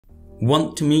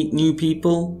Want to meet new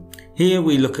people? Here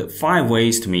we look at 5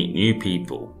 ways to meet new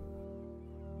people.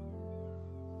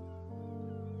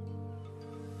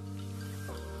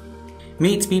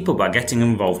 Meet people by getting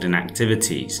involved in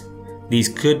activities. These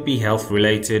could be health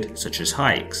related, such as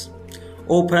hikes,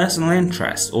 or personal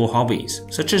interests or hobbies,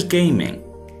 such as gaming.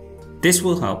 This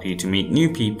will help you to meet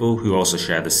new people who also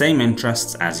share the same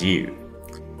interests as you.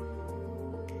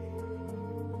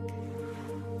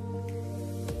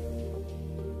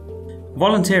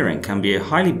 Volunteering can be a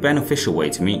highly beneficial way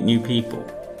to meet new people,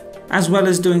 as well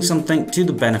as doing something to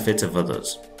the benefit of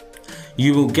others.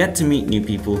 You will get to meet new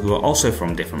people who are also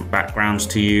from different backgrounds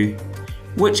to you,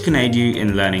 which can aid you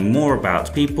in learning more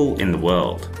about people in the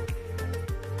world.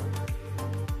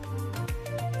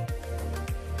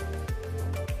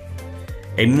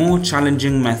 A more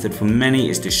challenging method for many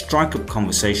is to strike up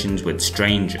conversations with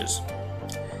strangers.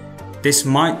 This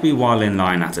might be while in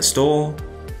line at a store,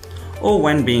 or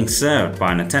when being served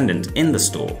by an attendant in the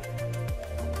store.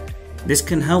 This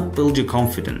can help build your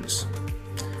confidence,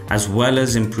 as well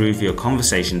as improve your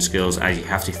conversation skills as you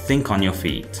have to think on your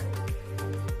feet.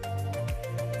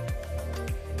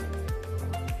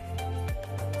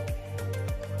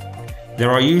 There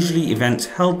are usually events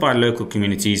held by local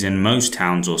communities in most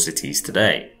towns or cities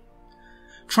today.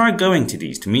 Try going to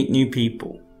these to meet new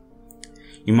people.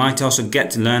 You might also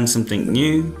get to learn something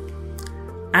new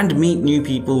and meet new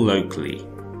people locally.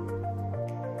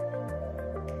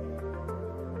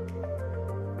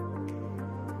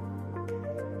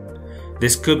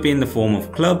 This could be in the form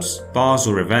of clubs, bars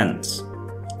or events.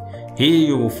 Here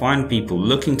you will find people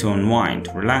looking to unwind,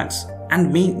 relax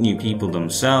and meet new people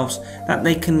themselves that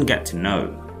they can get to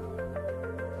know.